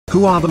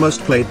Who are the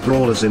most played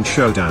brawlers in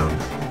Showdown?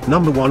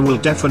 Number 1 will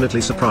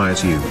definitely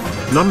surprise you.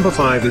 Number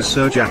 5 is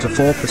Surge at a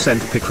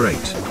 4% pick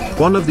rate.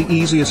 One of the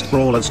easiest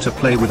brawlers to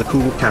play with a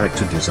cool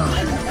character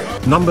design.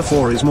 Number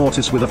 4 is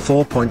Mortis with a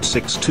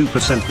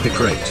 4.62% pick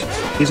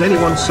rate. Is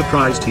anyone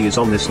surprised he is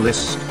on this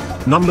list?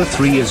 Number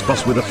 3 is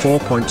Buzz with a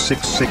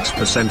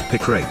 4.66%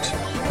 pick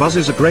rate. Buzz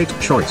is a great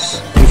choice,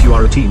 if you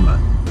are a teamer.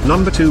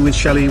 Number 2 is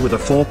Shelly with a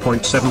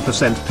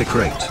 4.7% pick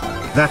rate.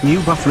 That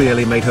new buff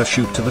really made her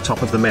shoot to the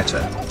top of the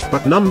meta.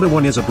 But number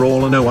 1 is a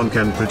brawler no one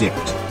can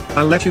predict.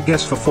 I'll let you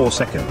guess for 4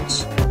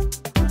 seconds.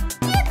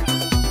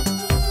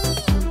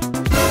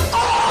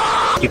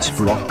 It's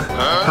Brock.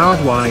 How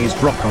and why is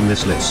Brock on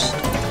this list?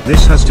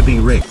 This has to be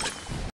rigged.